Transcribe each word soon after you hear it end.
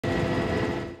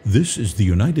This is the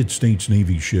United States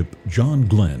Navy ship John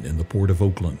Glenn in the Port of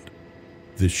Oakland.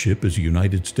 This ship is a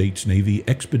United States Navy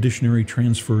expeditionary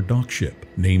transfer dock ship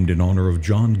named in honor of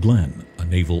John Glenn, a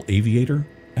naval aviator,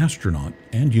 astronaut,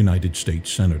 and United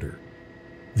States Senator.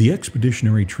 The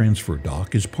Expeditionary Transfer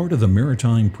Dock is part of the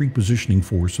Maritime Prepositioning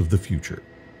Force of the future.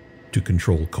 To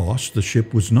control costs, the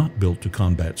ship was not built to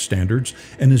combat standards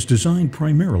and is designed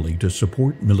primarily to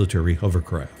support military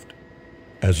hovercraft.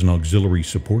 As an auxiliary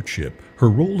support ship, her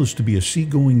role is to be a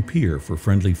seagoing pier for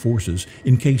friendly forces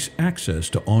in case access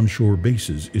to onshore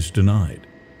bases is denied.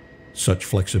 Such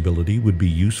flexibility would be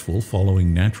useful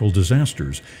following natural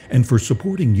disasters and for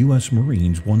supporting U.S.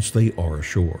 Marines once they are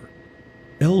ashore.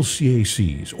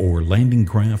 LCACs, or landing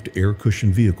craft air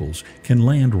cushion vehicles, can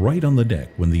land right on the deck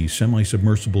when the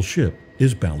semi-submersible ship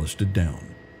is ballasted down.